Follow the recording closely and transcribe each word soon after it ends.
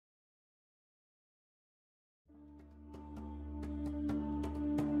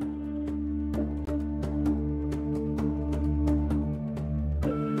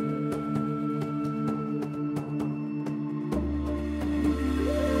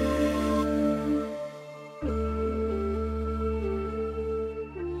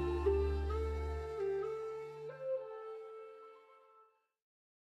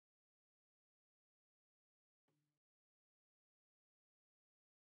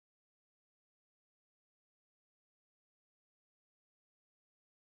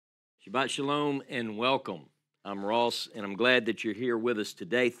Shabbat Shalom and welcome. I'm Ross, and I'm glad that you're here with us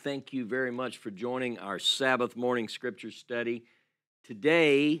today. Thank you very much for joining our Sabbath morning scripture study.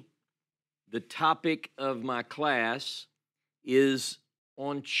 Today, the topic of my class is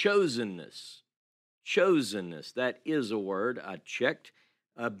on chosenness. Chosenness, that is a word I checked.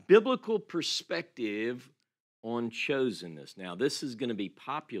 A biblical perspective on chosenness. Now, this is going to be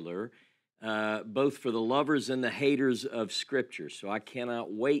popular both for the lovers and the haters of Scripture. So I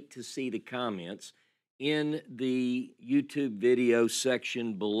cannot wait to see the comments in the YouTube video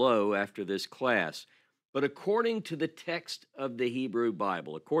section below after this class. But according to the text of the Hebrew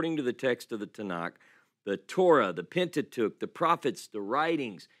Bible, according to the text of the Tanakh, the Torah, the Pentateuch, the prophets, the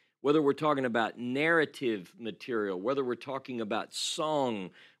writings, whether we're talking about narrative material, whether we're talking about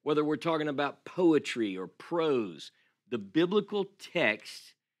song, whether we're talking about poetry or prose, the biblical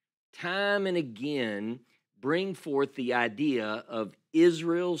text time and again bring forth the idea of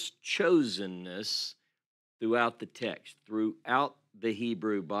Israel's chosenness throughout the text, throughout the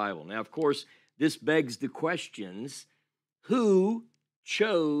Hebrew Bible. Now, of course, this begs the questions: who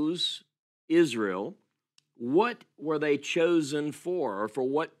chose Israel? What were they chosen for, or for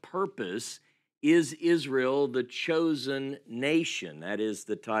what purpose is Israel the chosen nation? That is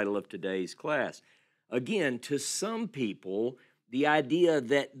the title of today's class. Again, to some people, the idea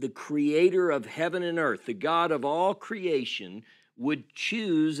that the creator of heaven and earth, the God of all creation, would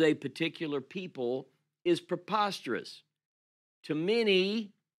choose a particular people is preposterous. To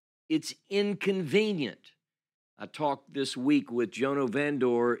many, it's inconvenient. I talked this week with Jono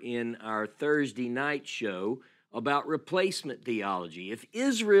Vandor in our Thursday night show about replacement theology. If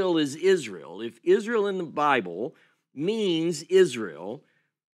Israel is Israel, if Israel in the Bible means Israel,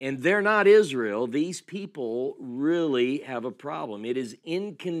 and they're not Israel, these people really have a problem. It is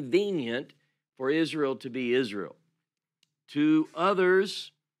inconvenient for Israel to be Israel. To others,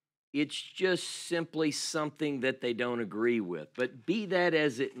 it's just simply something that they don't agree with. But be that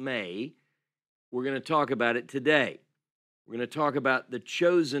as it may, we're going to talk about it today. We're going to talk about the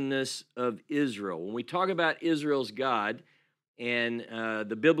chosenness of Israel. When we talk about Israel's God and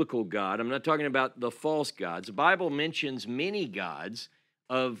the biblical God, I'm not talking about the false gods. The Bible mentions many gods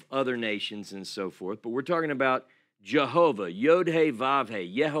of other nations and so forth, but we're talking about Jehovah, Yod-Heh-Vav-Heh,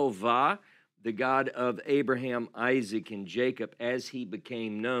 Yehovah, the God of Abraham, Isaac, and Jacob, as he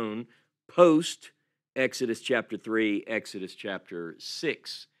became known post Exodus chapter 3, Exodus chapter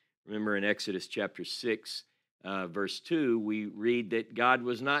 6. Remember in Exodus chapter 6, verse 2, we read that God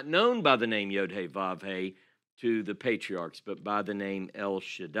was not known by the name Yod-Heh-Vav-Heh to the patriarchs, but by the name El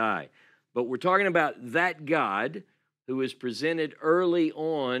Shaddai. But we're talking about that God who is presented early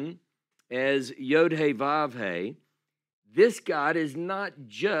on as Yod-Heh-Vav-Heh. This God is not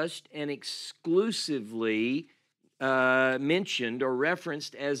just and exclusively mentioned or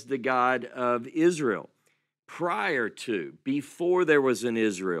referenced as the God of Israel. Prior to, before there was an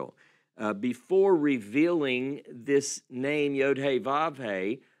Israel, before revealing this name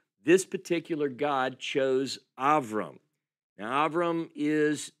Yod-Heh-Vav-Heh, this particular God chose Abram. Now, Abram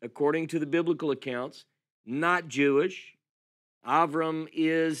is, according to the biblical accounts, not Jewish. Abram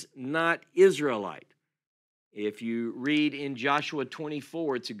is not Israelite. If you read in Joshua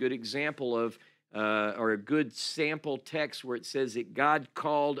 24, it's a good example of, or a good sample text where it says that God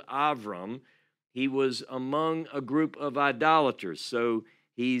called Abram. He was among a group of idolaters. So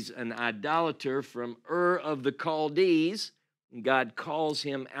he's an idolater from Ur of the Chaldees. And God calls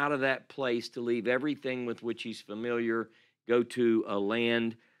him out of that place to leave everything with which he's familiar, go to a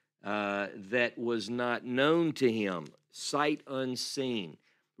land that was not known to him, sight unseen.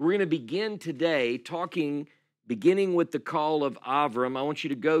 We're going to begin today beginning with the call of Abram. I want you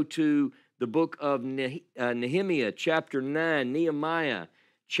to go to the book of Nehemiah, chapter 9, Nehemiah,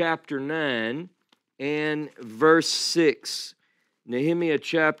 chapter 9, and verse 6. Nehemiah,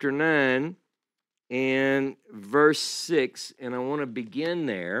 chapter 9, and verse 6, and I want to begin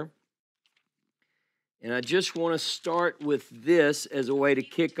there. And I just want to start with this as a way to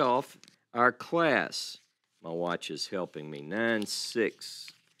kick off our class. My watch is helping me.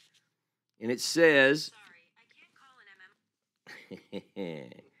 9:6. And it says, sorry, I can't call an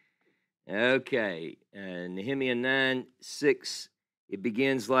MM. Okay, Nehemiah 9:6, it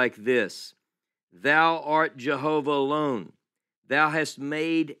begins like this. Thou art Jehovah alone. Thou hast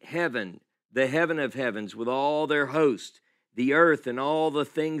made heaven, the heaven of heavens, with all their host, the earth and all the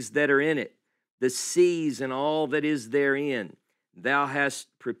things that are in it, the seas and all that is therein. Thou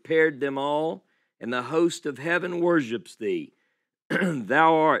hast prepared them all, and the host of heaven worships thee.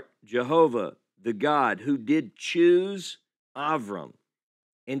 Thou art Jehovah, the God, who did choose Abram,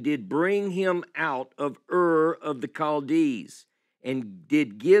 and did bring him out of Ur of the Chaldees, and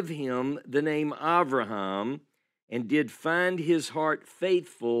did give him the name Abraham, and did find his heart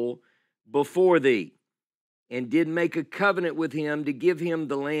faithful before thee, and did make a covenant with him to give him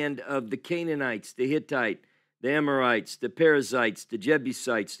the land of the Canaanites, the Hittite, the Amorites, the Perizzites, the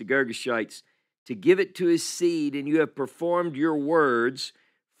Jebusites, the Girgashites, to give it to his seed, and you have performed your words,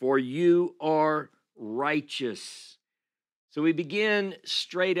 for you are righteous. So we begin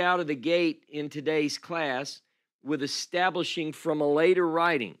straight out of the gate in today's class with establishing from a later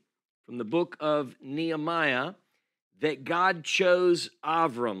writing, from the book of Nehemiah, that God chose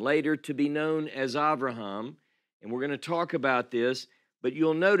Abram, later to be known as Abraham, and we're going to talk about this, but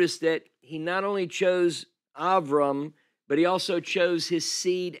you'll notice that he not only chose Abram, but he also chose his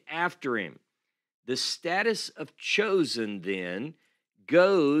seed after him. The status of chosen then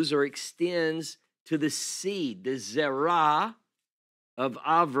goes or extends to the seed, the zerah of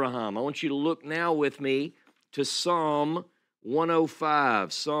Abraham. I want you to look now with me to Psalm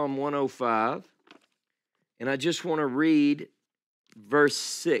 105. Psalm 105. And I just want to read verse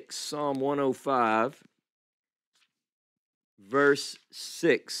 6. Psalm 105, verse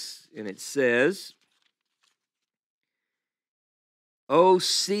 6. And it says, O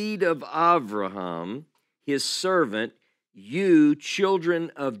seed of Abraham, his servant, you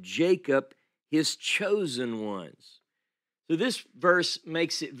children of Jacob, his chosen ones. So this verse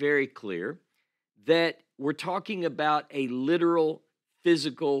makes it very clear that we're talking about a literal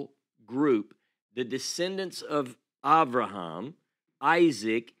physical group, the descendants of Abraham,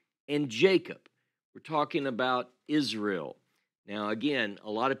 Isaac, and Jacob. We're talking about Israel. Now, again, a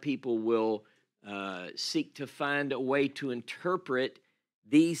lot of people will seek to find a way to interpret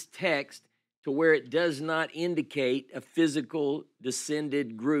these texts to where it does not indicate a physical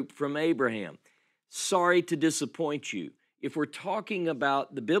descended group from Abraham. Sorry to disappoint you. If we're talking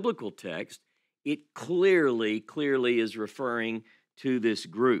about the biblical text, it clearly is referring to this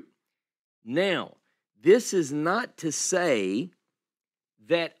group. Now, this is not to say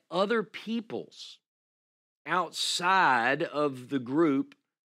that other peoples outside of the group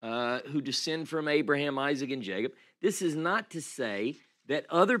who descend from Abraham, Isaac, and Jacob, this is not to say that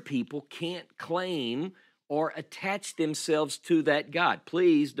other people can't claim or attach themselves to that God.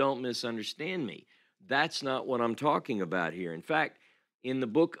 Please don't misunderstand me. That's not what I'm talking about here. In fact, in the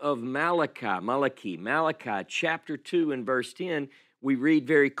book of Malachi, chapter 2 and verse 10, we read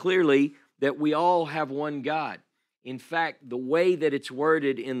very clearly that we all have one God. In fact, the way that it's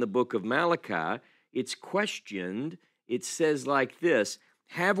worded in the book of Malachi, it's questioned. It says like this,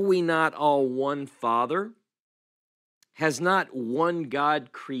 have we not all one Father? Has not one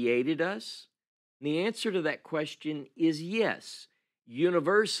God created us? And the answer to that question is yes.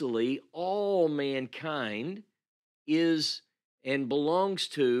 Universally, all mankind is and belongs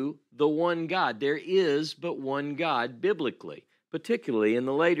to the one God. There is but one God biblically, particularly in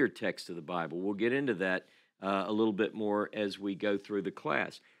the later text of the Bible. We'll get into that a little bit more as we go through the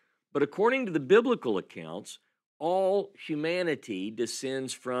class. But according to the biblical accounts, all humanity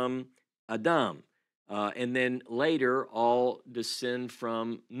descends from Adam, and then later all descend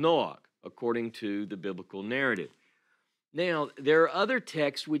from Noah, according to the biblical narrative. Now, there are other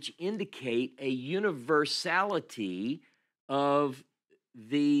texts which indicate a universality of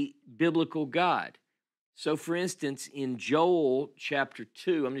the biblical God. So, for instance, in Joel chapter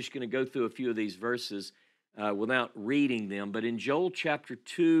 2, I'm just going to go through a few of these verses without reading them, but in Joel chapter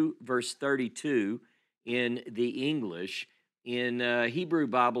 2, verse 32 in the English, in Hebrew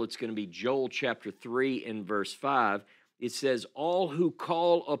Bible, it's going to be Joel chapter 3 and verse 5. It says, all who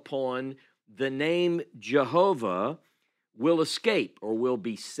call upon the name Jehovah will escape or will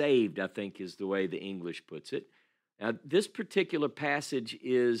be saved, I think is the way the English puts it. Now, this particular passage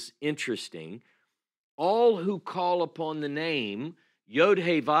is interesting. All who call upon the name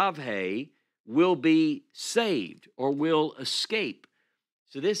Yod-Heh-Vav-Heh will be saved or will escape.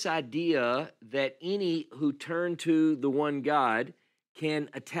 So this idea that any who turn to the one God can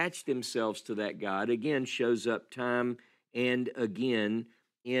attach themselves to that God, again, shows up time and again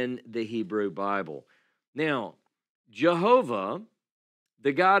in the Hebrew Bible. Now, Jehovah,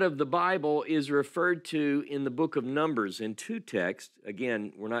 the God of the Bible, is referred to in the book of Numbers in two texts.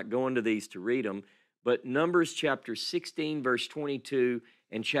 Again, we're not going to these to read them, but Numbers chapter 16, verse 22,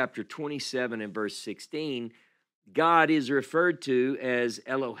 and chapter 27 and verse 16, God is referred to as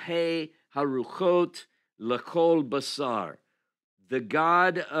Elohei Haruchot L'Kol Basar, the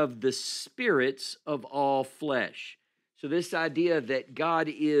God of the spirits of all flesh. So this idea that God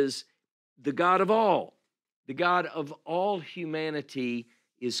is the God of all, the God of all humanity,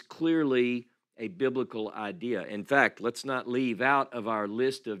 is clearly a biblical idea. In fact, let's not leave out of our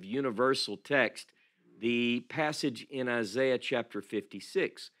list of universal text the passage in Isaiah chapter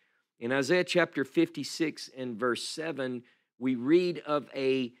 56. In Isaiah chapter 56 and verse 7, we read of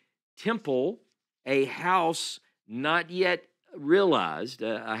a temple, a house not yet realized,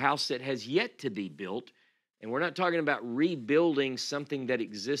 a house that has yet to be built. And we're not talking about rebuilding something that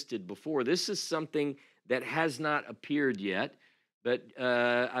existed before. This is something that has not appeared yet. But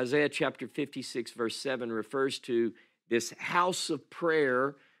Isaiah chapter 56, verse 7 refers to this house of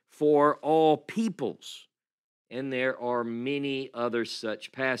prayer for all peoples. And there are many other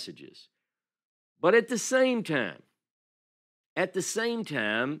such passages. But at the same time,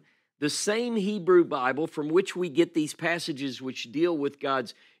 the same Hebrew Bible from which we get these passages which deal with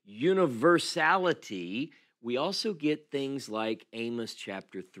God's universality, we also get things like Amos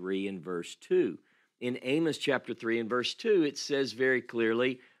chapter 3 and verse 2. In Amos chapter 3 and verse 2, it says very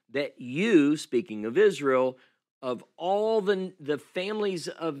clearly that you, speaking of Israel, of all the families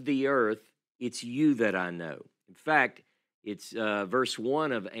of the earth, it's you that I know. In fact, it's verse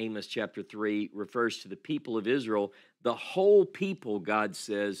 1 of Amos chapter 3 refers to the people of Israel, the whole people, God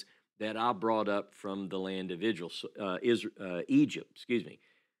says, that I brought up from the land of Egypt.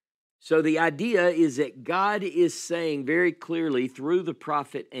 So the idea is that God is saying very clearly through the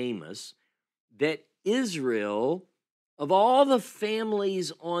prophet Amos that Israel, of all the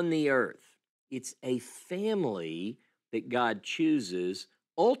families on the earth, it's a family that God chooses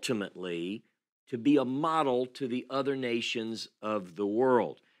ultimately to be a model to the other nations of the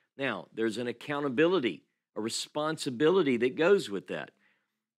world. Now, there's an accountability, a responsibility that goes with that.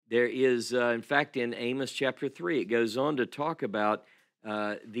 There is, in fact, in Amos chapter 3, it goes on to talk about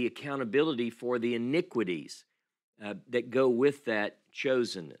the accountability for the iniquities that go with that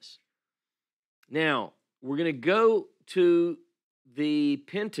chosenness. Now, we're going to go to the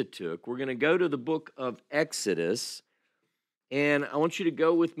Pentateuch. We're going to go to the book of Exodus, and I want you to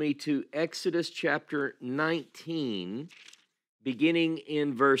go with me to Exodus chapter 19, beginning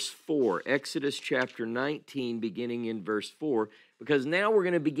in verse 4. Exodus chapter 19, beginning in verse 4, because now we're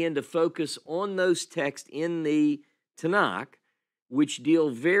going to begin to focus on those texts in the Tanakh, which deal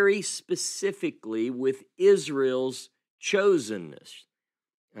very specifically with Israel's chosenness.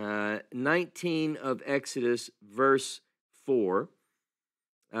 19 of Exodus, verse 4.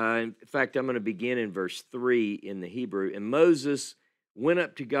 In fact, I'm going to begin in verse 3 in the Hebrew. And Moses went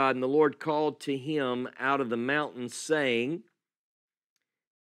up to God, and the Lord called to him out of the mountain, saying,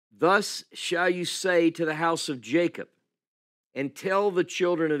 "Thus shall you say to the house of Jacob, and tell the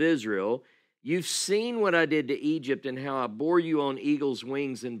children of Israel, you've seen what I did to Egypt and how I bore you on eagle's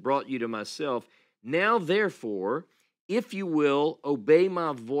wings and brought you to myself. Now, therefore, if you will obey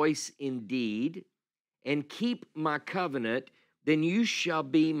my voice indeed and keep my covenant, then you shall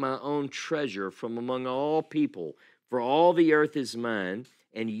be my own treasure from among all people, for all the earth is mine,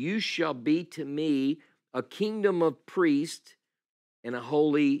 and you shall be to me a kingdom of priests and a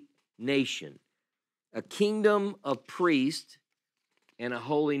holy nation." A kingdom of priests and a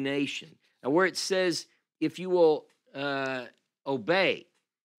holy nation. Now, where it says, if you will obey,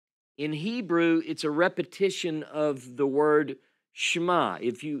 in Hebrew, it's a repetition of the word Shema.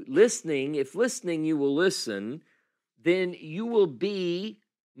 If listening, you will listen, then you will be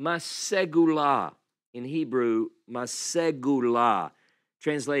Masegulah. In Hebrew, Masegulah,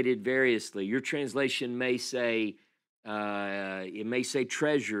 translated variously. Your translation may say, it may say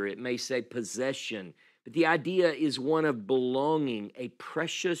treasure, it may say possession, but the idea is one of belonging, a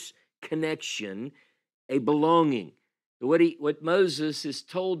precious connection, a belonging. What Moses is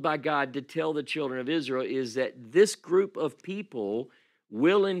told by God to tell the children of Israel is that this group of people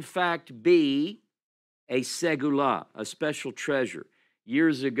will in fact be a segulah, a special treasure.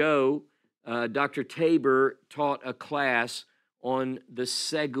 Years ago, Dr. Tabor taught a class on the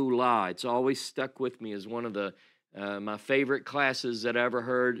segulah. It's always stuck with me as one of the my favorite classes that I ever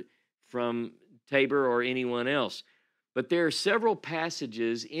heard from Tabor or anyone else. But there are several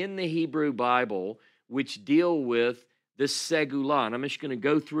passages in the Hebrew Bible which deal with the segulah, and I'm just going to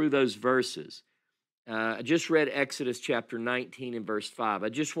go through those verses. I just read Exodus chapter 19 and verse 5. I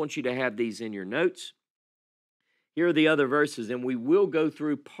just want you to have these in your notes. Here are the other verses, and we will go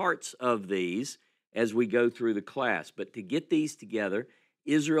through parts of these as we go through the class. But to get these together,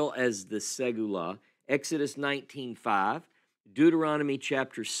 Israel as the segulah, Exodus 19:5, Deuteronomy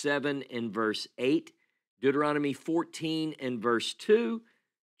chapter 7 and verse 8, Deuteronomy 14 and verse 2,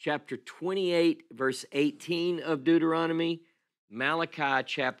 chapter 28, verse 18 of Deuteronomy, Malachi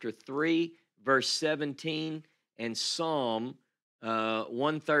chapter 3, verse 17, and Psalm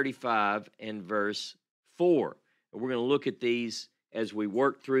 135 and verse 4. We're going to look at these as we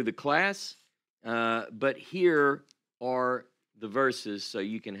work through the class, but here are the verses so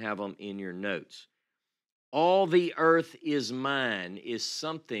you can have them in your notes. All the earth is mine is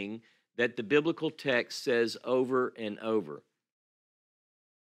something that the biblical text says over and over.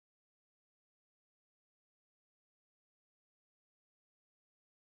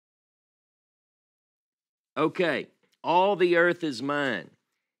 Okay, all the earth is mine.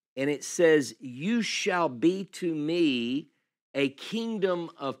 And it says, you shall be to me a kingdom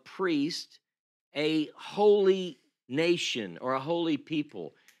of priests, a holy nation or a holy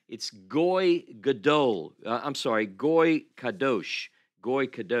people. It's Goy Gadol. Goy Kadosh. Goy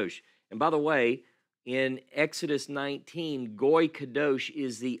Kadosh. And by the way, in Exodus 19, Goy Kadosh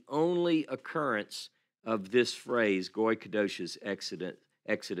is the only occurrence of this phrase. Goy Kadosh is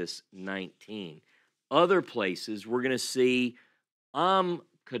Exodus 19. Other places, we're going to see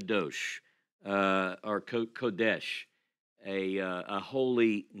Kadosh or Kodesh, a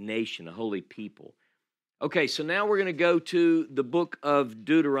holy nation, a holy people. Okay, so now we're going to go to the book of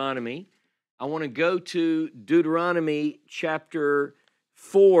Deuteronomy. I want to go to Deuteronomy chapter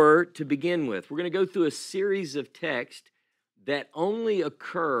 4 to begin with. We're going to go through a series of texts that only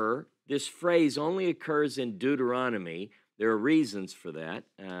occur, this phrase only occurs in Deuteronomy. There are reasons for that.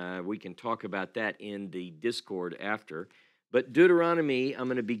 We can talk about that in the Discord after. But Deuteronomy, I'm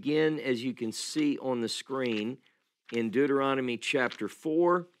going to begin, as you can see on the screen, in Deuteronomy chapter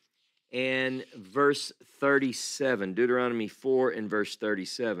 4 and verse 37. Deuteronomy 4 and verse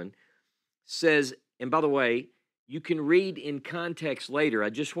 37 says, and by the way, you can read in context later. I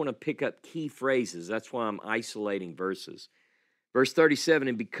just want to pick up key phrases. That's why I'm isolating verses. Verse 37,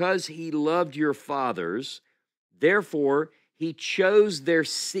 and because he loved your fathers, therefore he chose their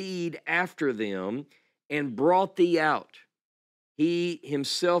seed after them and brought thee out. He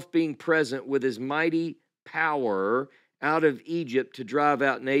himself being present with his mighty power out of Egypt to drive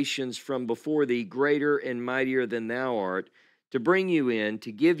out nations from before thee, greater and mightier than thou art, to bring you in,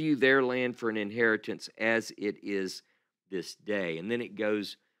 to give you their land for an inheritance as it is this day. And then it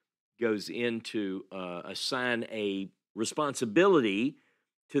goes into assign a responsibility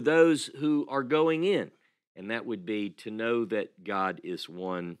to those who are going in, and that would be to know that God is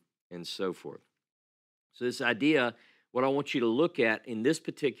one and so forth. So this idea, what I want you to look at in this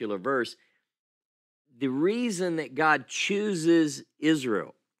particular verse, the reason that God chooses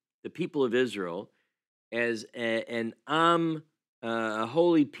Israel, the people of Israel, as a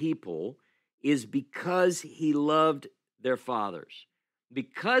holy people, is because he loved their fathers.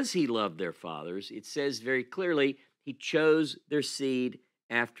 Because he loved their fathers, it says very clearly, he chose their seed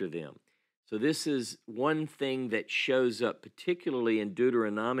after them. So this is one thing that shows up particularly in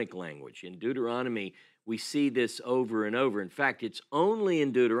Deuteronomic language. In Deuteronomy, we see this over and over. In fact, it's only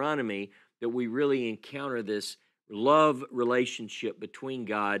in Deuteronomy that we really encounter this love relationship between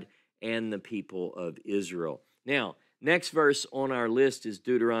God and the people of Israel. Now, next verse on our list is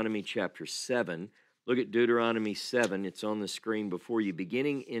Deuteronomy chapter 7. Look at Deuteronomy 7. It's on the screen before you,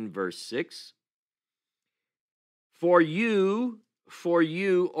 beginning in verse 6. For you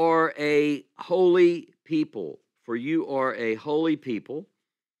are a holy people. For you are a holy people.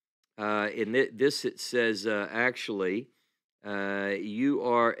 In this it says, you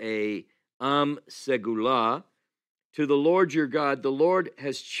are a segulah to the Lord your God. The Lord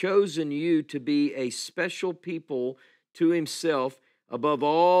has chosen you to be a special people to himself above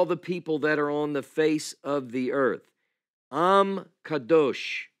all the people that are on the face of the earth.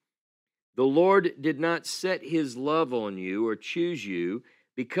 Kadosh. The Lord did not set his love on you or choose you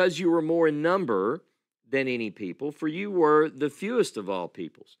because you were more in number than any people, for you were the fewest of all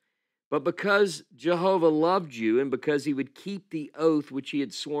peoples. But because Jehovah loved you and because he would keep the oath which he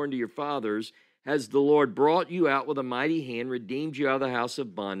had sworn to your fathers, has the Lord brought you out with a mighty hand, redeemed you out of the house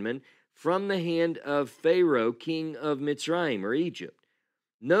of bondmen, from the hand of Pharaoh, king of Mitzrayim, or Egypt.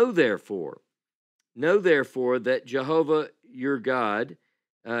 Know therefore that Jehovah your God,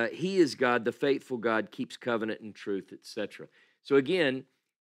 he is God, the faithful God, keeps covenant and truth, etc. So again,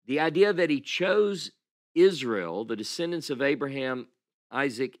 the idea that he chose Israel, the descendants of Abraham,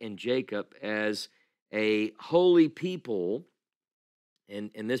 Isaac, and Jacob, as a holy people,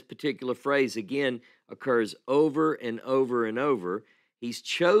 and this particular phrase, again, occurs over and over and over. He's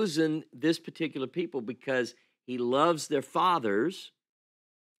chosen this particular people because he loves their fathers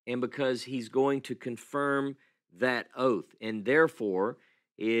and because he's going to confirm that oath. And therefore,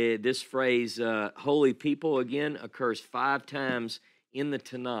 this phrase, holy people, again, occurs 5 times in the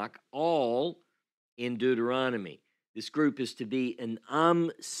Tanakh, all in Deuteronomy. This group is to be an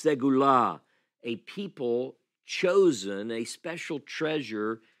segulah, a people chosen, a special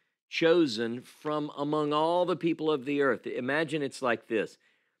treasure chosen from among all the people of the earth. Imagine it's like this.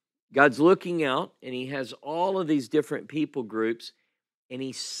 God's looking out, and he has all of these different people groups, and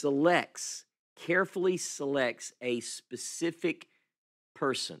he selects carefully selects a specific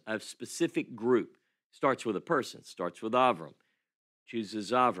person, a specific group. Starts with a person, starts with Abram,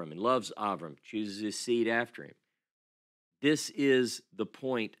 chooses Abram and loves Abram, chooses his seed after him. This is the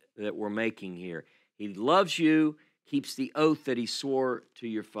point that we're making here. He loves you, keeps the oath that he swore to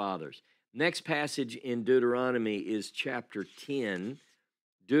your fathers. Next passage in Deuteronomy is chapter 10.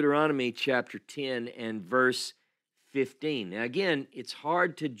 Deuteronomy chapter 10 and verse 15. Now again, it's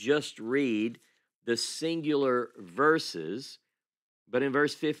hard to just read the singular verses, but in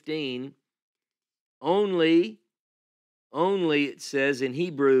verse 15, only it says in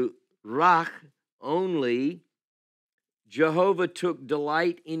Hebrew, rach, only Jehovah took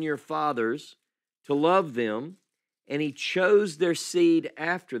delight in your fathers to love them, and he chose their seed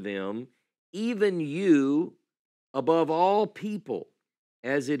after them, even you above all people,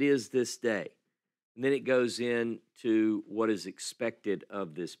 as it is this day. And then it goes into what is expected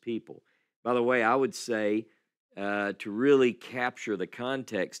of this people. By the way, I would say to really capture the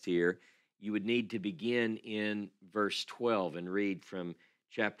context here, you would need to begin in verse 12 and read from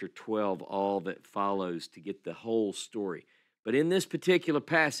chapter 12 all that follows to get the whole story. But in this particular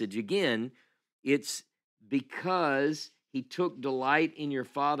passage, again, it's because he took delight in your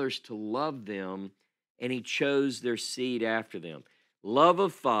fathers to love them, and he chose their seed after them. Love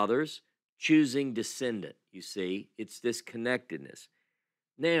of fathers, choosing descendant, you see. It's this connectedness.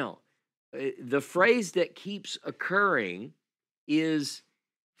 Now, the phrase that keeps occurring is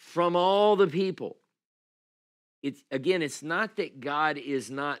from all the people. It's not that God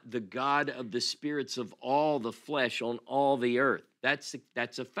is not the God of the spirits of all the flesh on all the earth. That's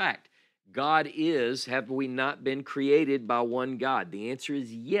a fact. God is, have we not been created by one God? The answer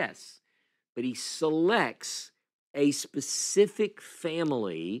is yes. But he selects a specific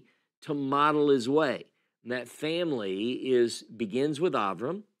family to model his way. And that family begins with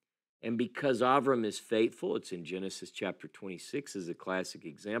Abram. And because Abram is faithful, it's in Genesis chapter 26 as a classic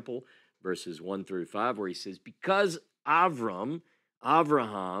example, verses 1 through 5, where he says, because Avraham,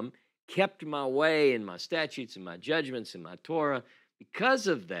 kept my way and my statutes and my judgments and my Torah, because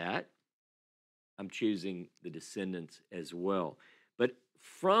of that, I'm choosing the descendants as well. But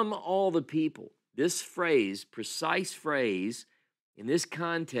from all the people, this phrase, precise phrase, in this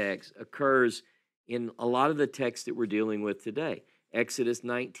context occurs in a lot of the texts that we're dealing with today. Exodus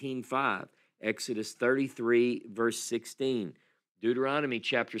 19:5, Exodus 33, verse 16, Deuteronomy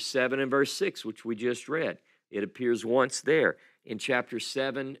chapter 7 and verse 6, which we just read. It appears once there. In chapter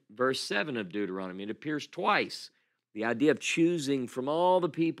 7, verse 7 of Deuteronomy, it appears twice. The idea of choosing from all the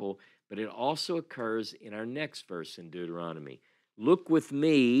people, but it also occurs in our next verse in Deuteronomy. Look with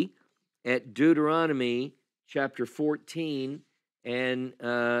me at Deuteronomy chapter 14 and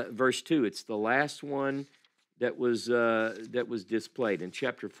verse 2. It's the last one that was displayed. In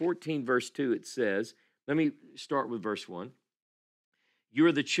chapter 14, verse 2, it says, let me start with verse 1. You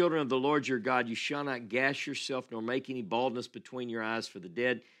are the children of the Lord your God. You shall not gash yourself nor make any baldness between your eyes for the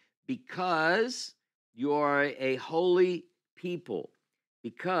dead, because you are a holy people.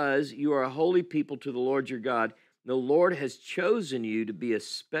 Because you are a holy people to the Lord your God. The Lord has chosen you to be a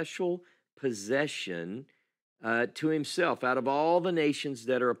special possession to himself out of all the nations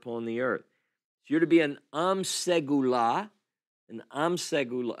that are upon the earth. So you're to be an Am Segulah, an Am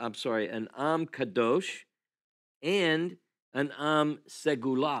Kadosh, and an Am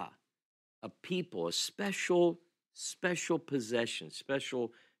Segulah, a people, a special possession,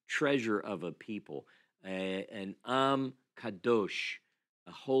 special treasure of a people, an Am Kadosh,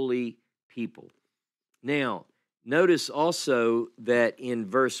 a holy people. Now, notice also that in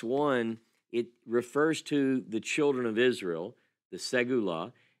verse 1, it refers to the children of Israel, the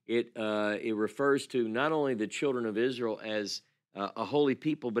Segulah. It refers to not only the children of Israel as a holy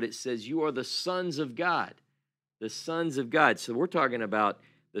people, but it says you are the sons of God, the sons of God. So we're talking about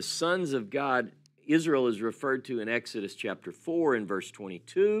the sons of God. Israel is referred to in Exodus chapter 4 and verse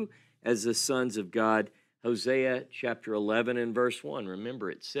 22 as the sons of God. Hosea chapter 11 and verse 1. Remember,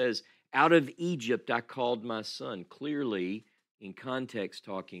 it says, out of Egypt I called my son, clearly in context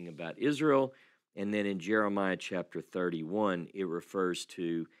talking about Israel. And then in Jeremiah chapter 31, it refers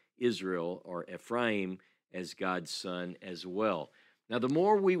to Israel or Ephraim as God's son as well. Now, the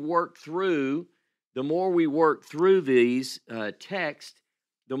more we work through these texts,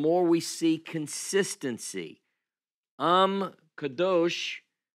 the more we see consistency. Kadosh,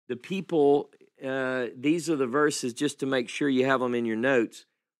 the people, these are the verses just to make sure you have them in your notes.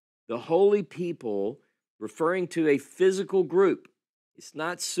 The holy people, referring to a physical group. It's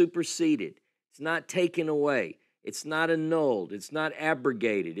not superseded. It's not taken away. It's not annulled. It's not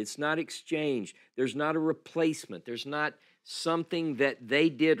abrogated. It's not exchanged. There's not a replacement. There's not something that they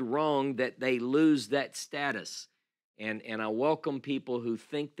did wrong, that they lose that status. And I welcome people who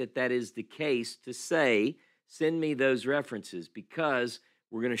think that that is the case to say, send me those references, because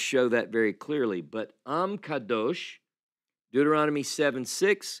we're going to show that very clearly. But Kadosh, Deuteronomy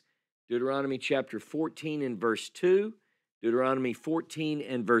 7:6, Deuteronomy chapter 14 and verse 2, Deuteronomy 14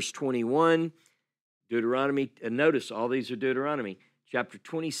 and verse 21, Deuteronomy, and notice all these are Deuteronomy, chapter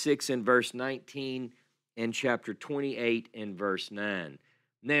 26 and verse 19, and chapter 28 and verse 9.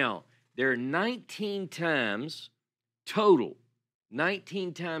 Now, there are 19 times total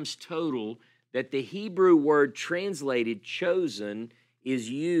that the Hebrew word translated chosen is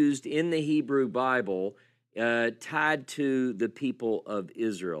used in the Hebrew Bible tied to the people of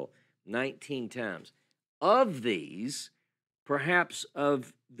Israel. 19 times. Of these, perhaps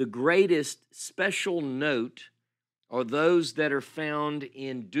of the greatest special note are those that are found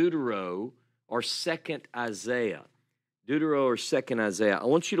in Deutero or 2nd Isaiah. Deutero or 2nd Isaiah. I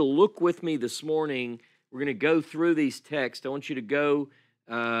want you to look with me this morning. We're going to go through these texts. I want you to go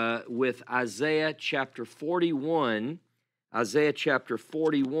with Isaiah chapter 41, Isaiah chapter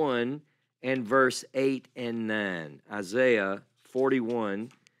 41 and verse 8 and 9. Isaiah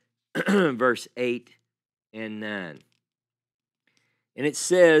 41, verse 8 and 9. And it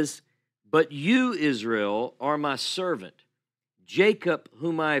says, "But you, Israel, are my servant, Jacob,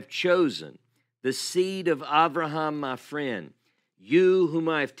 whom I have chosen, the seed of Abraham, my friend. You, whom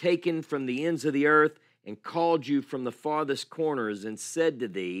I have taken from the ends of the earth and called you from the farthest corners, and said to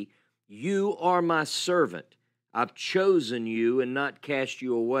thee, you are my servant. I've chosen you and not cast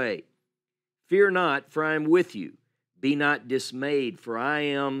you away. Fear not, for I am with you. Be not dismayed, for I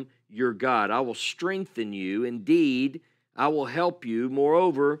am your God. I will strengthen you. Indeed, I will help you.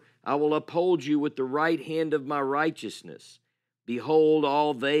 Moreover, I will uphold you with the right hand of my righteousness. Behold,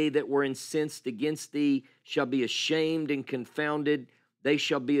 all they that were incensed against thee shall be ashamed and confounded. They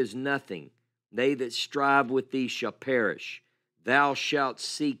shall be as nothing. They that strive with thee shall perish. Thou shalt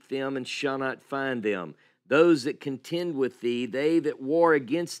seek them and shall not find them. Those that contend with thee, they that war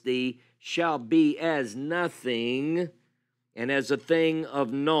against thee, shall be as nothing and as a thing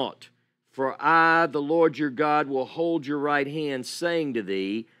of naught. For I, the Lord your God, will hold your right hand, saying to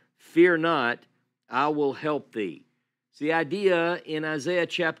thee, fear not, I will help thee." So the idea in Isaiah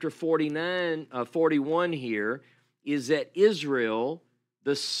chapter 41 here is that Israel,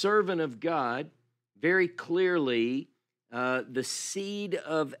 the servant of God, very clearly the seed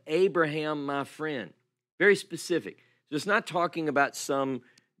of Abraham, my friend. Very specific. So it's not talking about some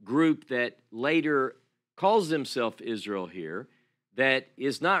group that later calls themselves Israel here, that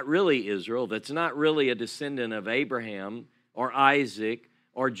is not really Israel, that's not really a descendant of Abraham or Isaac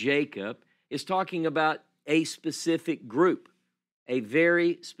or Jacob. It's talking about a specific group, a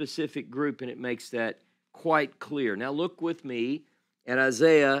very specific group, and it makes that quite clear. Now look with me at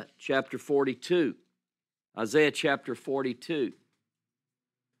Isaiah chapter 42. Isaiah chapter 42.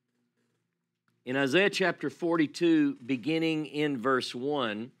 In Isaiah chapter 42, beginning in verse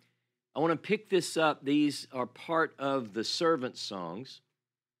 1, I want to pick this up. These are part of the servant songs.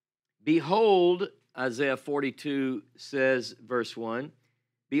 Behold, Isaiah 42 says, verse 1,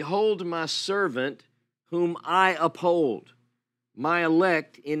 behold my servant whom I uphold, my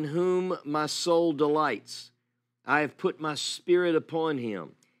elect in whom my soul delights. I have put my spirit upon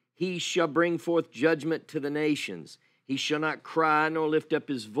him. He shall bring forth judgment to the nations. He shall not cry nor lift up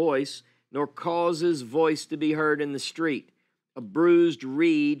his voice, nor cause his voice to be heard in the street. A bruised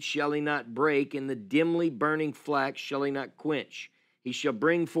reed shall he not break, and the dimly burning flax shall he not quench. He shall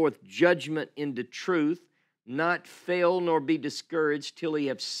bring forth judgment into truth, not fail nor be discouraged, till he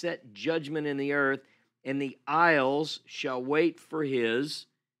have set judgment in the earth, and the isles shall wait for his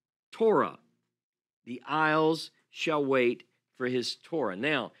Torah. The isles shall wait for his Torah.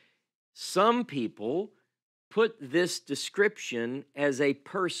 Now, some people put this description as a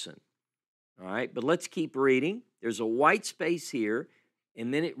person. All right, but let's keep reading. There's a white space here,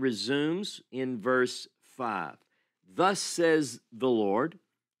 and then it resumes in verse 5. Thus says the Lord,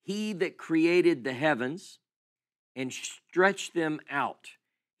 he that created the heavens and stretched them out,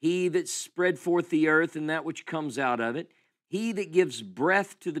 he that spread forth the earth and that which comes out of it, he that gives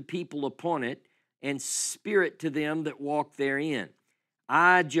breath to the people upon it, and spirit to them that walk therein.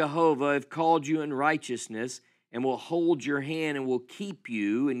 I, Jehovah, have called you in righteousness, and will hold your hand and will keep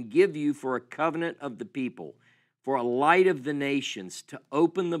you and give you for a covenant of the people, for a light of the nations, to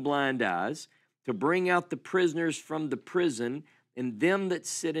open the blind eyes, to bring out the prisoners from the prison, and them that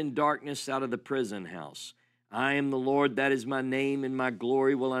sit in darkness out of the prison house. I am the Lord, that is my name, and my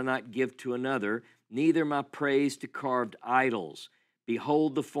glory will I not give to another, neither my praise to carved idols.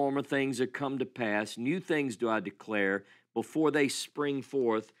 Behold, the former things are come to pass, new things do I declare. before they spring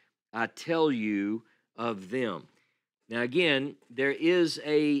forth, I tell you of them. Now again, there is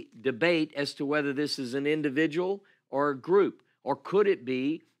a debate as to whether this is an individual or a group, or could it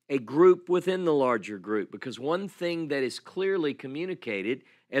be a group within the larger group? Because one thing that is clearly communicated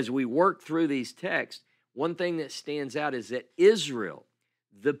as we work through these texts, one thing that stands out is that Israel,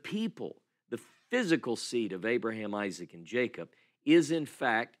 the people, the physical seed of Abraham, Isaac, and Jacob, is in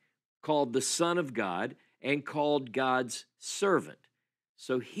fact called the Son of God and called God's servant.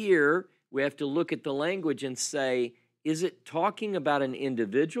 So here we have to look at the language and say, is it talking about an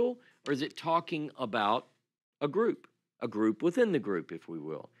individual, or is it talking about a group within the group, if we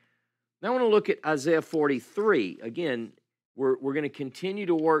will? Now I want to look at Isaiah 43. Again, we're going to continue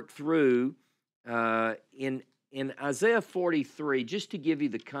to work through in Isaiah 43, just to give you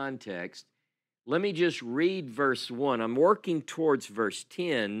the context. Let me just read verse 1. I'm working towards verse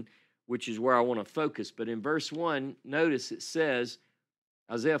 10, which is where I want to focus. But in verse 1, notice it says,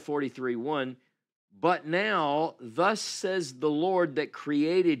 Isaiah 43, 1, "But now, thus says the Lord that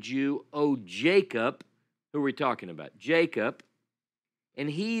created you, O Jacob," who are we talking about? Jacob, "and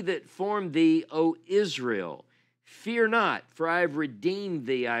he that formed thee, O Israel, fear not, for I have redeemed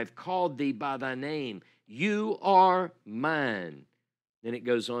thee, I have called thee by thy name. You are mine." Then it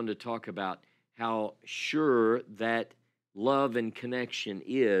goes on to talk about how sure that love and connection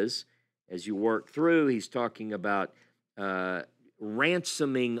is. As you work through, he's talking about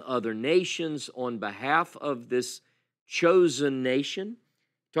ransoming other nations on behalf of this chosen nation.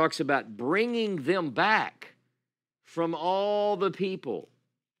 Talks about bringing them back from all the people.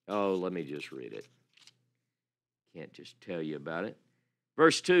 Oh, let me just read it. Can't just tell you about it.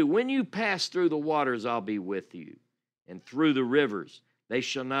 Verse 2, "When you pass through the waters, I'll be with you, and through the rivers, they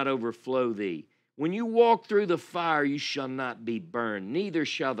shall not overflow thee. When you walk through the fire, you shall not be burned, neither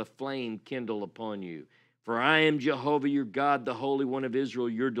shall the flame kindle upon you. For I am Jehovah your God, the Holy One of Israel,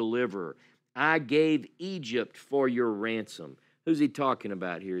 your deliverer. I gave Egypt for your ransom." Who's he talking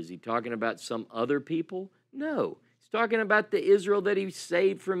about here? Is he talking about some other people? No. He's talking about the Israel that he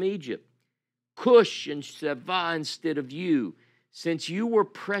saved from Egypt. "Cush and Seba instead of you. Since you were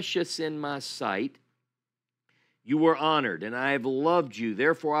precious in my sight, you were honored, and I have loved you.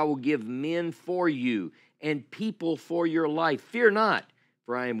 Therefore I will give men for you and people for your life. Fear not,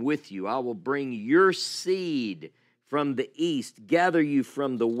 for I am with you. I will bring your seed from the east, gather you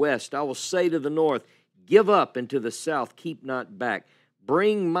from the west. I will say to the north, give up, and to the south, keep not back.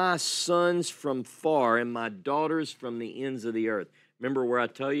 Bring my sons from far and my daughters from the ends of the earth." Remember where I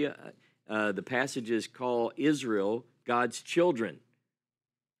tell you the passages call Israel God's children.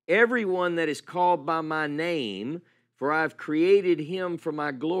 "Everyone that is called by my name, for I have created him for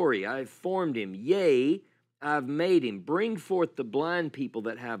my glory. I have formed him. Yea, I have made him. Bring forth the blind people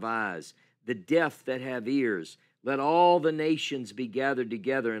that have eyes, the deaf that have ears. Let all the nations be gathered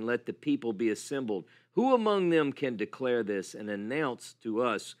together, and let the people be assembled. Who among them can declare this and announce to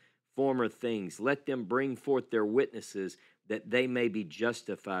us former things? Let them bring forth their witnesses, that they may be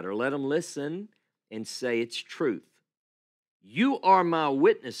justified. Or let them listen and say it's truth. You are my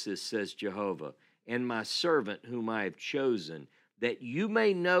witnesses, says Jehovah, and my servant whom I have chosen, that you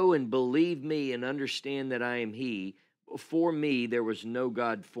may know and believe me and understand that I am he. Before me there was no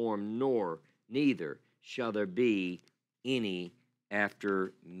God formed, neither shall there be any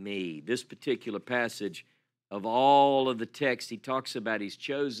after me." This particular passage, of all of the text, he talks about he's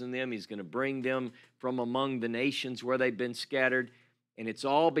chosen them, he's going to bring them from among the nations where they've been scattered, and it's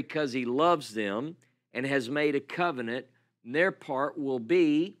all because he loves them and has made a covenant. And their part will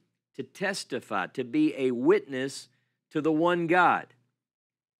be to testify, to be a witness to the one God.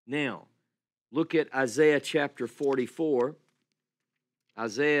 Now, look at Isaiah chapter 44.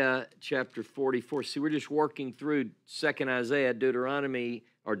 Isaiah chapter 44. See, we're just working through 2nd Isaiah, Deuteronomy,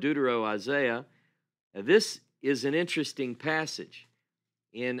 or Deutero-Isaiah. Now, this is an interesting passage.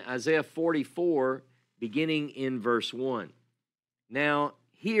 In Isaiah 44, beginning in verse 1. "Now,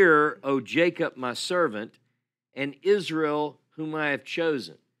 hear, O Jacob, my servant, and Israel, whom I have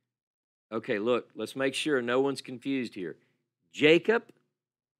chosen." Okay, look, let's make sure no one's confused here. Jacob,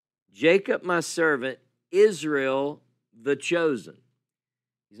 my servant, Israel, the chosen.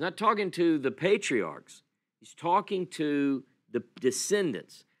 He's not talking to the patriarchs. He's talking to the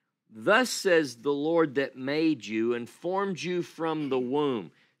descendants. "Thus says the Lord that made you and formed you from the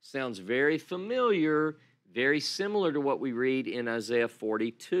womb." Sounds very familiar, very similar to what we read in Isaiah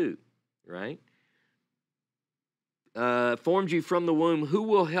 42, right? "Formed you from the womb. Who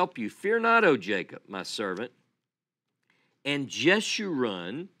will help you? Fear not, O Jacob, my servant. And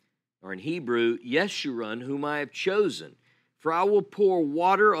Jeshurun, or in Hebrew, Yeshurun, whom I have chosen. For I will pour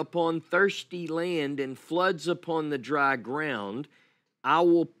water upon thirsty land and floods upon the dry ground. I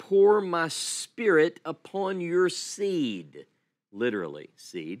will pour my Spirit upon your seed, literally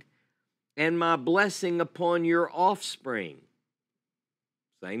seed, and my blessing upon your offspring.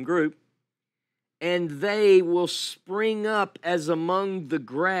 Same group. And they will spring up as among the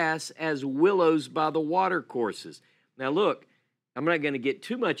grass, as willows by the watercourses. Now look, I'm not going to get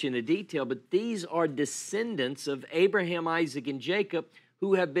too much into detail, but these are descendants of Abraham, Isaac, and Jacob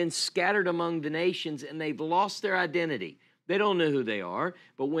who have been scattered among the nations, and they've lost their identity. They don't know who they are,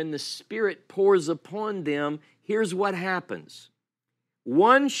 but when the Spirit pours upon them, here's what happens.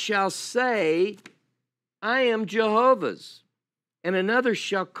 One shall say, I am Jehovah's, and another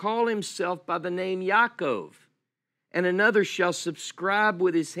shall call himself by the name Yaakov, and another shall subscribe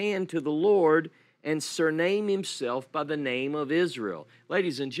with his hand to the Lord, and surname himself by the name of Israel.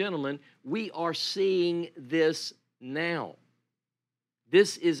 Ladies and gentlemen, we are seeing this now.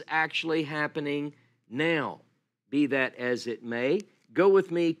 This is actually happening now. Be that as it may, go with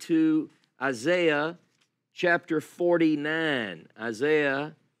me to Isaiah chapter 49.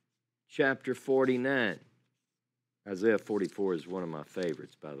 Isaiah chapter 49. Isaiah 44 is one of my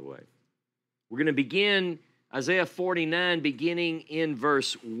favorites, by the way. We're going to begin Isaiah 49, beginning in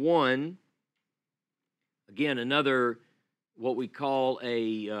verse 1. Again, another, what we call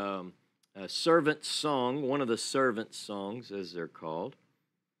a servant song, one of the servant songs, as they're called.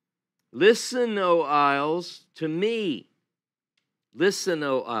 Listen, O isles, to me. Listen,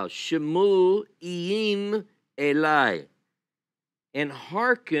 O isles, Shemu Iyim Elai, and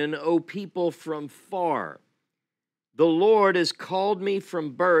hearken, O people from far. The Lord has called me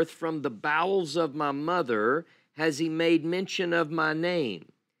from birth, from the bowels of my mother has he made mention of my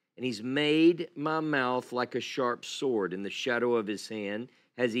name. And he's made my mouth like a sharp sword. In the shadow of his hand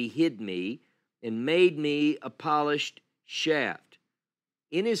has he hid me and made me a polished shaft.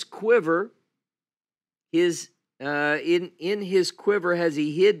 In his quiver, in his quiver has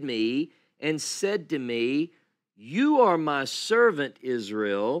he hid me and said to me, you are my servant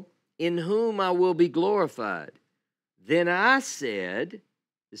Israel, in whom I will be glorified. Then I said,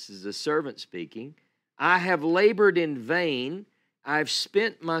 this is the servant speaking, I have labored in vain, I've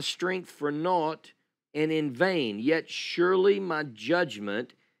spent my strength for naught and in vain, yet surely my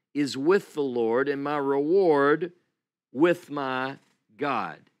judgment is with the Lord and my reward with my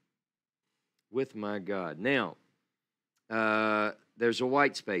God. With my God. Now, there's a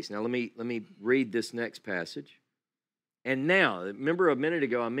white space. Now let me read this next passage. And now, remember a minute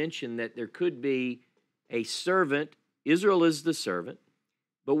ago I mentioned that there could be a servant. Israel is the servant,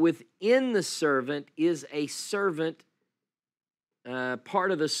 but within the servant is a servant,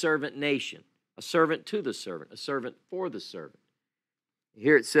 part of the servant nation, a servant to the servant, a servant for the servant.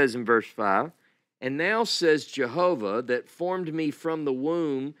 Here it says in verse 5, and now says Jehovah that formed me from the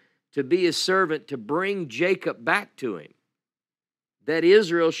womb to be a servant to bring Jacob back to him, that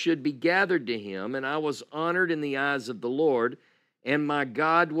Israel should be gathered to him, and I was honored in the eyes of the Lord, and my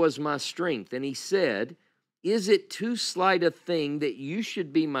God was my strength. And he said, is it too slight a thing that you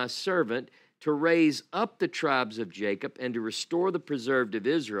should be my servant to raise up the tribes of Jacob and to restore the preserved of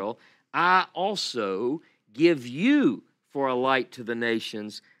Israel? I also give you for a light to the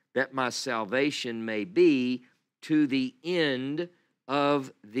nations, that my salvation may be to the end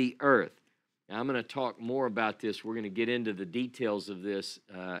of the earth. Now, I'm going to talk more about this. We're going to get into the details of this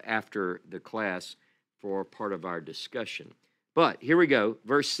after the class for part of our discussion. But here we go,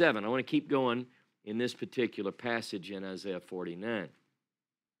 verse 7. I want to keep going in this particular passage in Isaiah 49.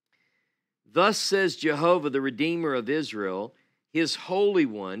 Thus says Jehovah, the Redeemer of Israel, his Holy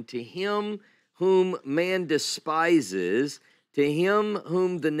One, to him whom man despises, to him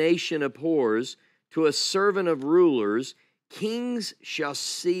whom the nation abhors, to a servant of rulers, kings shall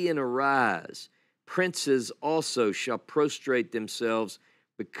see and arise. Princes also shall prostrate themselves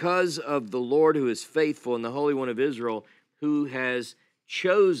because of the Lord who is faithful and the Holy One of Israel who has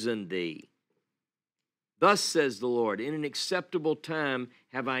chosen thee. Thus says the Lord, in an acceptable time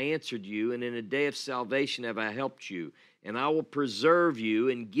have I answered you, and in a day of salvation have I helped you. And I will preserve you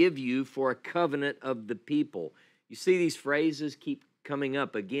and give you for a covenant of the people. You see these phrases keep coming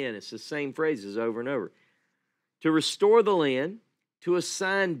up again. It's the same phrases over and over. To restore the land, to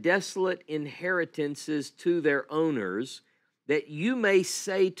assign desolate inheritances to their owners, that you may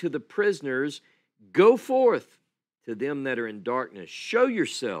say to the prisoners, go forth, to them that are in darkness, show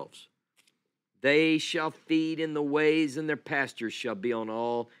yourselves. They shall feed in the ways, and their pastures shall be on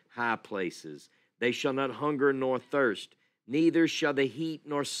all high places. They shall not hunger nor thirst, neither shall the heat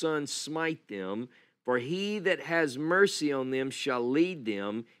nor sun smite them. For he that has mercy on them shall lead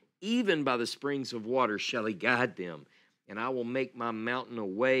them, even by the springs of water shall he guide them. and I will make my mountain a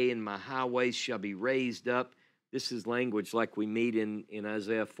way, and my highways shall be raised up. This is language like we meet in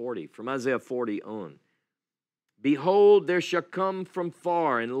Isaiah 40, from Isaiah 40 on. Behold, there shall come from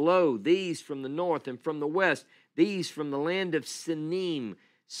far, and lo, these from the north and from the west, these from the land of Sinim.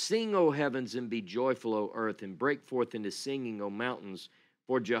 Sing, O heavens, and be joyful, O earth, and break forth into singing, O mountains.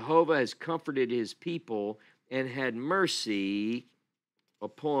 For Jehovah has comforted his people and had mercy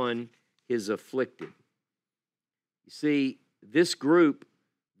upon his afflicted. You see, this group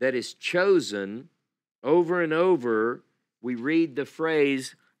that is chosen, over and over, we read the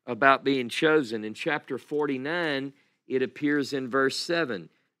phrase about being chosen. In chapter 49, it appears in verse 7.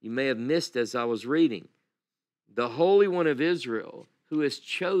 You may have missed as I was reading. The Holy One of Israel, who has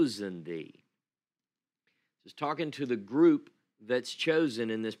chosen thee. It's talking to the group that's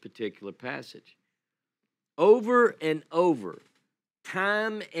chosen in this particular passage. Over and over,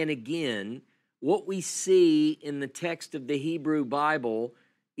 time and again, what we see in the text of the Hebrew Bible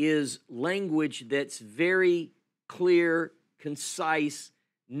is language that's very clear, concise,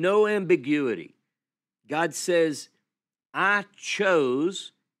 no ambiguity. God says, I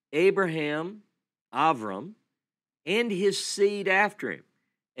chose Abraham, Abram, and his seed after him,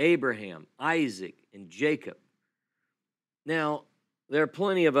 Abraham, Isaac, and Jacob. Now, there are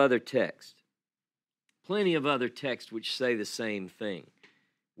plenty of other texts which say the same thing.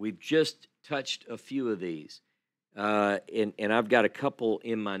 We've just touched a few of these, and I've got a couple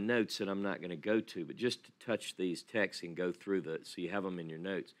in my notes that I'm not going to go to, but just to touch these texts and go through so you have them in your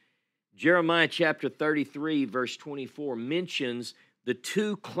notes. Jeremiah chapter 33, verse 24 mentions the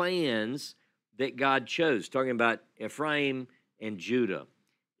two clans that God chose, talking about Ephraim and Judah.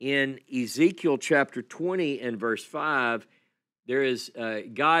 In Ezekiel chapter 20 and verse 5,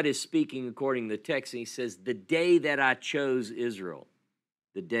 God is speaking according to the text, and he says, the day that I chose Israel,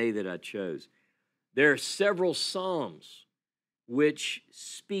 the day that I chose. There are several Psalms which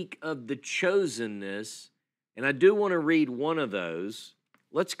speak of the chosenness, and I do want to read one of those.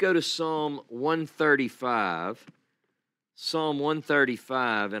 Let's go to Psalm 135. Psalm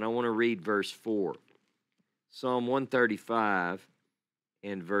 135, and I want to read verse 4. Psalm 135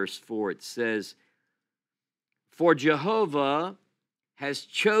 and verse 4, it says, For Jehovah has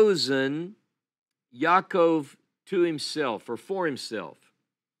chosen Yaakov to himself, or for himself,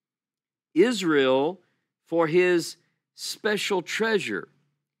 Israel for his special treasure.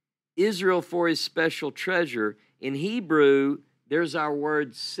 Israel for his special treasure. In Hebrew, there's our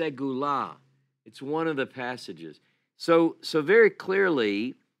word segulah. It's one of the passages. So very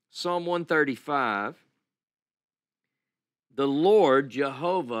clearly, Psalm 135, the Lord,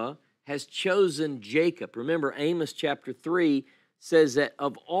 Jehovah, has chosen Jacob. Remember, Amos chapter 3 says that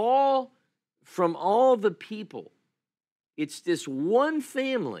from all the people, it's this one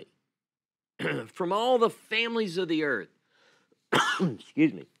family, from all the families of the earth,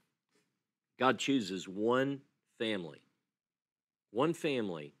 excuse me, God chooses one family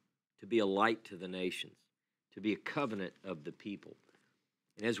to be a light to the nations, to be a covenant of the people.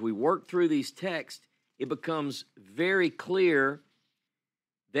 And as we work through these texts, it becomes very clear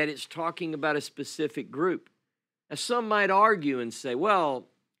that it's talking about a specific group. Now, some might argue and say, well,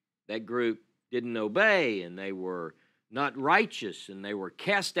 that group didn't obey, and they were not righteous, and they were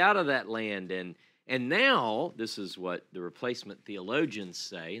cast out of that land, and now, this is what the replacement theologians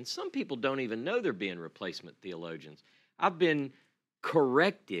say, and some people don't even know they're being replacement theologians. I've been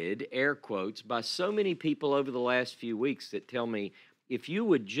corrected, air quotes, by so many people over the last few weeks that tell me, if you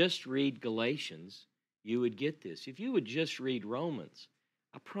would just read Galatians, you would get this. If you would just read Romans,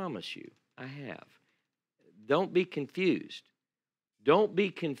 I promise you, I have. Don't be confused. Don't be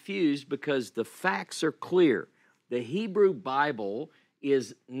confused, because the facts are clear. The Hebrew Bible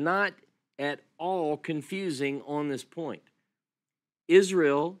is not at all confusing on this point.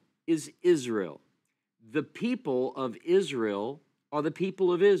 Israel is Israel. The people of Israel are the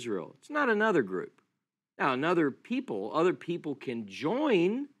people of Israel. It's not another group. Now, other people can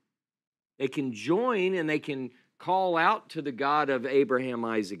join. They can join and they can call out to the God of Abraham,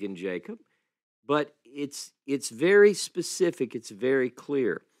 Isaac, and Jacob. But it's very specific. It's very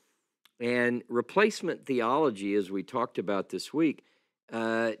clear. And replacement theology, as we talked about this week,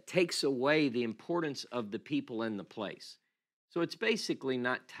 takes away the importance of the people and the place. So it's basically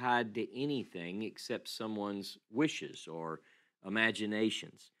not tied to anything except someone's wishes or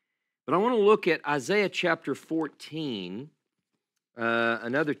imaginations. But I want to look at Isaiah chapter 14,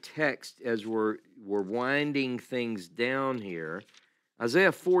 another text as we're winding things down here.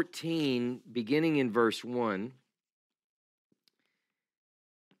 Isaiah 14, beginning in verse 1.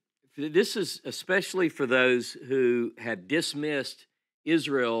 This is especially for those who have dismissed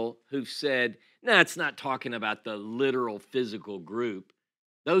Israel, who've said No, it's not talking about the literal physical group.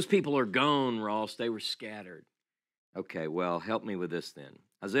 Those people are gone, Ross. They were scattered. Okay, well, help me with this then.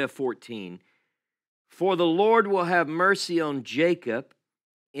 Isaiah 14. For the Lord will have mercy on Jacob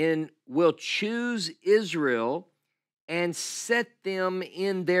and will choose Israel and set them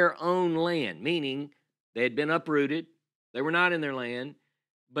in their own land, meaning they had been uprooted. They were not in their land,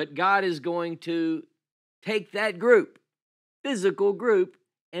 but God is going to take that group, physical group,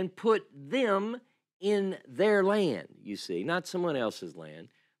 and put them in their land, you see, not someone else's land.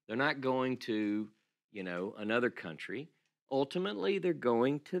 They're not going to, another country. Ultimately, they're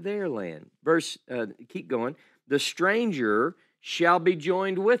going to their land. Keep going. The stranger shall be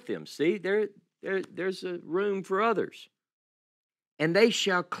joined with them. See, there's a room for others. And they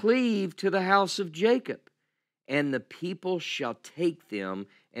shall cleave to the house of Jacob, and the people shall take them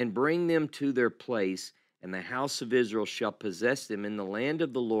and bring them to their place, and the house of Israel shall possess them in the land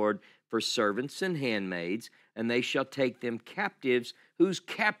of the Lord for servants and handmaids, and they shall take them captives, whose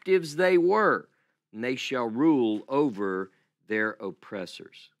captives they were, and they shall rule over their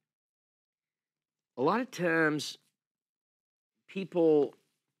oppressors. A lot of times, people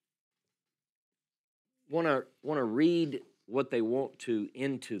want to read what they want to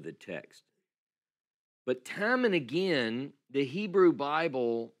into the text. But time and again, the Hebrew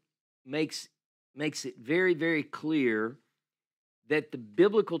Bible makes it very, very clear that the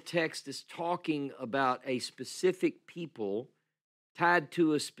biblical text is talking about a specific people tied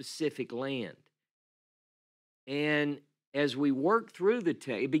to a specific land. And as we work through the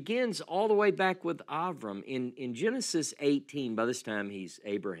text, it begins all the way back with Abram. In Genesis 18, by this time he's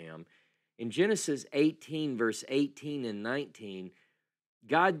Abraham, in Genesis 18, verse 18 and 19,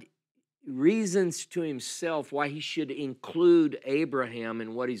 God reasons to himself why he should include Abraham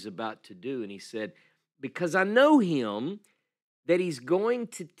in what he's about to do. And he said, because I know him, that he's going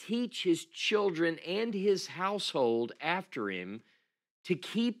to teach his children and his household after him to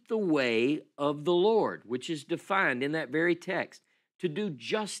keep the way of the Lord, which is defined in that very text, to do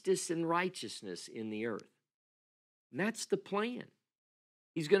justice and righteousness in the earth. And that's the plan.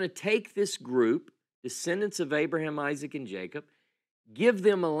 He's going to take this group, descendants of Abraham, Isaac, and Jacob, give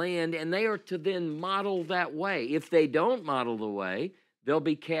them a land, and they are to then model that way. If they don't model the way, they'll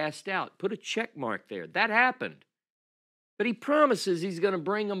be cast out. Put a check mark there. That happened. But he promises he's going to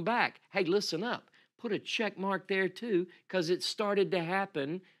bring them back. Hey, listen up. Put a check mark there too, because it started to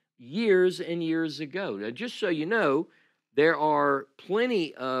happen years and years ago. Now, just so you know, there are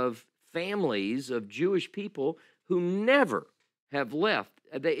plenty of families of Jewish people who never have left.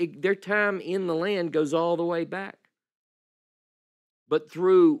 Their time in the land goes all the way back. But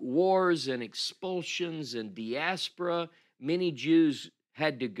through wars and expulsions and diaspora, many Jews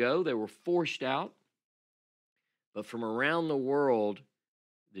had to go. They were forced out. But from around the world,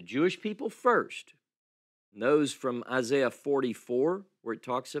 the Jewish people first, those from Isaiah 44, where it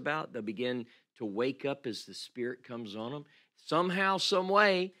talks about they'll begin to wake up as the Spirit comes on them. Somehow, some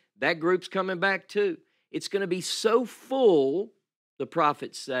way, that group's coming back too. It's going to be so full, the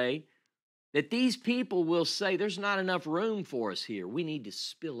prophets say, that these people will say, there's not enough room for us here. We need to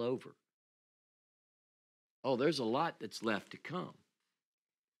spill over. Oh, there's a lot that's left to come.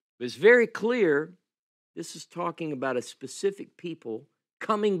 But it's very clear, this is talking about a specific people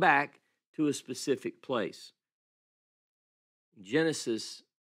coming back to a specific place. In Genesis,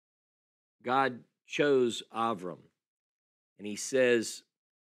 God chose Abram, and he says,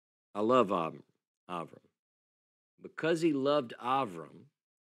 I love Abram. Because he loved Abram,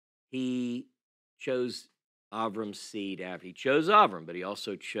 he chose Abram's seed after. He chose Abram, but he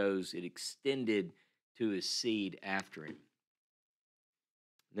also chose, it extended to his seed after him.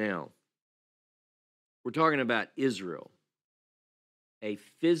 Now, we're talking about Israel, a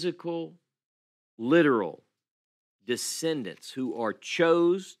physical, literal descendants who are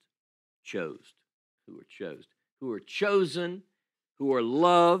chosen, who are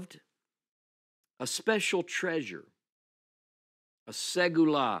loved, a special treasure, a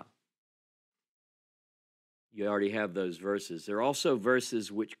segula. You already have those verses. There are also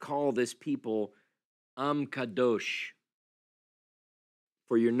verses which call this people Am Kadosh.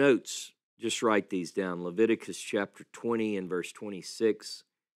 For your notes, just write these down. Leviticus chapter 20 and verse 26.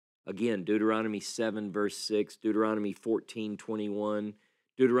 Again, Deuteronomy 7, verse 6. Deuteronomy 14, 21.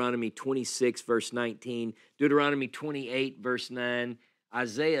 Deuteronomy 26, verse 19. Deuteronomy 28, verse 9.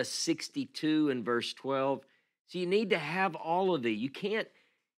 Isaiah 62 and verse 12. So you need to have all of these. You can't,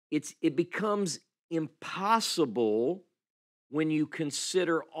 it becomes impossible when you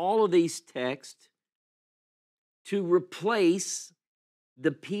consider all of these texts to replace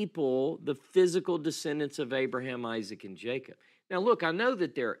the people, the physical descendants of Abraham, Isaac, and Jacob. Now, look, I know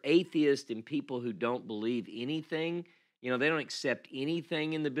that there are atheists and people who don't believe anything. They don't accept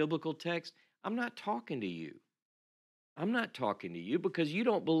anything in the biblical text. I'm not talking to you. I'm not talking to you because you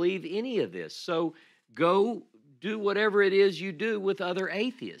don't believe any of this. So go do whatever it is you do with other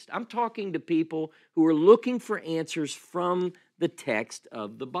atheists. I'm talking to people who are looking for answers from the text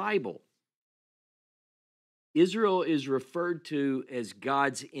of the Bible. Israel is referred to as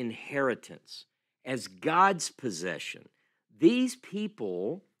God's inheritance, as God's possession. These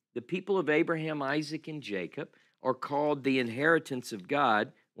people, the people of Abraham, Isaac, and Jacob, are called the inheritance of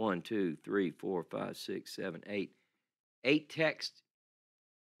God. 1, 2, 3, 4, 5, 6, 7, 8. 8 texts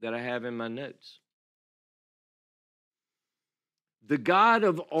that I have in my notes. The God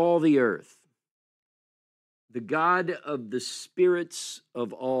of all the earth, the God of the spirits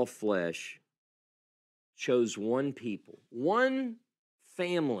of all flesh, chose one people, one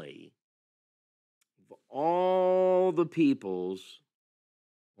family of all the peoples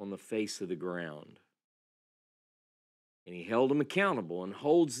on the face of the ground. And he held them accountable and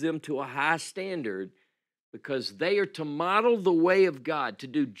holds them to a high standard because they are to model the way of God, to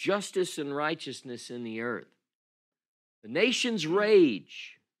do justice and righteousness in the earth. The nations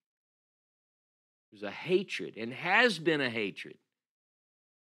rage. There's a hatred and has been a hatred.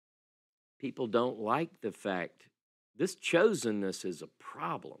 People don't like the fact this chosenness is a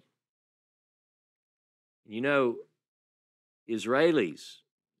problem. Israelis,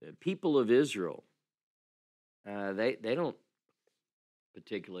 the people of Israel, they don't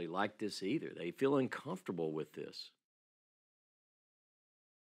particularly like this either. They feel uncomfortable with this.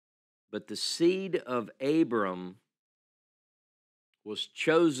 But the seed of Abram was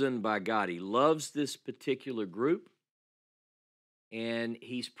chosen by God. He loves this particular group, and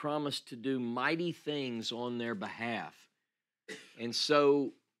he's promised to do mighty things on their behalf. And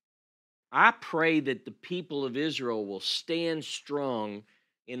so I pray that the people of Israel will stand strong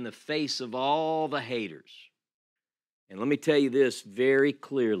in the face of all the haters. And let me tell you this very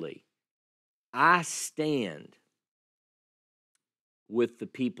clearly. I stand with the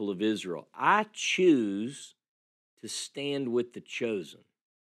people of Israel. I choose to stand with the chosen.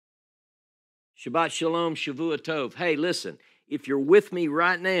 Shabbat Shalom, Shavua Tov. Hey, listen, if you're with me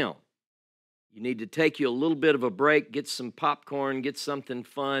right now, you need to take you a little bit of a break, get some popcorn, get something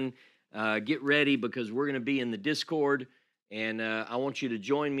fun, get ready because we're going to be in the Discord, and I want you to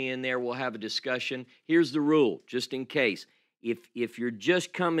join me in there. We'll have a discussion. Here's the rule, just in case. If you're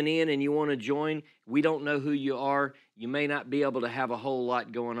just coming in and you want to join, we don't know who you are. You may not be able to have a whole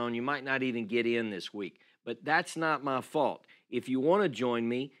lot going on. You might not even get in this week, but that's not my fault. If you want to join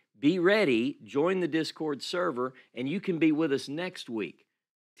me, be ready, join the Discord server, and you can be with us next week.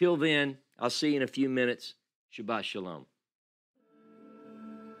 Till then, I'll see you in a few minutes. Shabbat Shalom.